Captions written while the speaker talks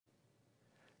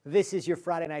This is your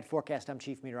Friday night forecast. I'm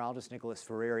Chief Meteorologist Nicholas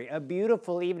Ferreri. A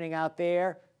beautiful evening out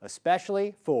there,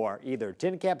 especially for either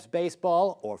Tin Caps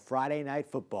baseball or Friday night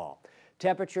football.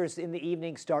 Temperatures in the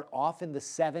evening start off in the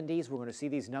 70s. We're going to see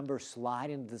these numbers slide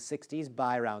into the 60s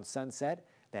by around sunset.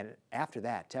 Then after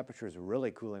that, temperatures really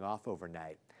cooling off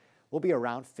overnight. We'll be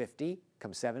around 50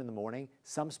 come 7 in the morning,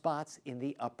 some spots in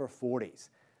the upper 40s.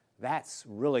 That's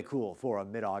really cool for a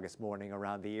mid-August morning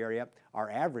around the area. Our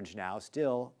average now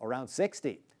still around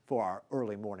 60 for our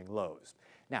early morning lows.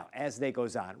 Now, as the day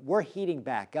goes on, we're heating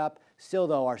back up. Still,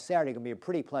 though, our Saturday going to be a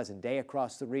pretty pleasant day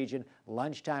across the region.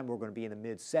 Lunchtime, we're going to be in the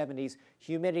mid-70s.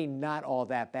 Humidity not all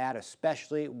that bad,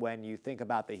 especially when you think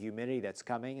about the humidity that's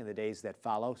coming in the days that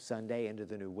follow, Sunday into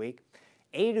the new week.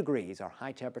 80 degrees, our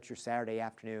high temperature Saturday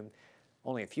afternoon.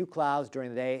 Only a few clouds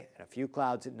during the day and a few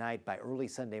clouds at night. By early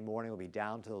Sunday morning, we'll be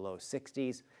down to the low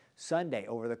 60s. Sunday,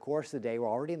 over the course of the day, we're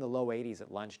already in the low 80s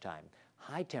at lunchtime.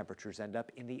 High temperatures end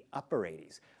up in the upper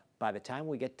 80s. By the time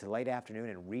we get to late afternoon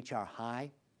and reach our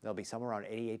high, they'll be somewhere around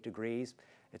 88 degrees.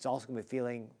 It's also going to be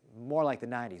feeling more like the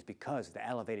 90s because of the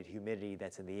elevated humidity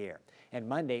that's in the air. And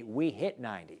Monday, we hit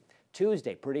 90.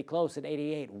 Tuesday, pretty close at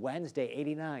 88. Wednesday,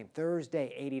 89.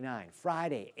 Thursday, 89.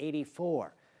 Friday,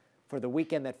 84. For the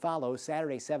weekend that follows,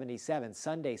 Saturday 77,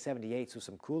 Sunday 78, so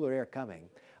some cooler air coming.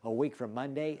 A week from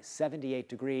Monday, 78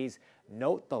 degrees.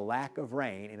 Note the lack of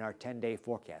rain in our 10-day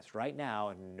forecast. Right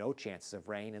now, no chances of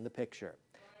rain in the picture.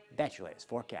 That's your latest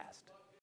forecast.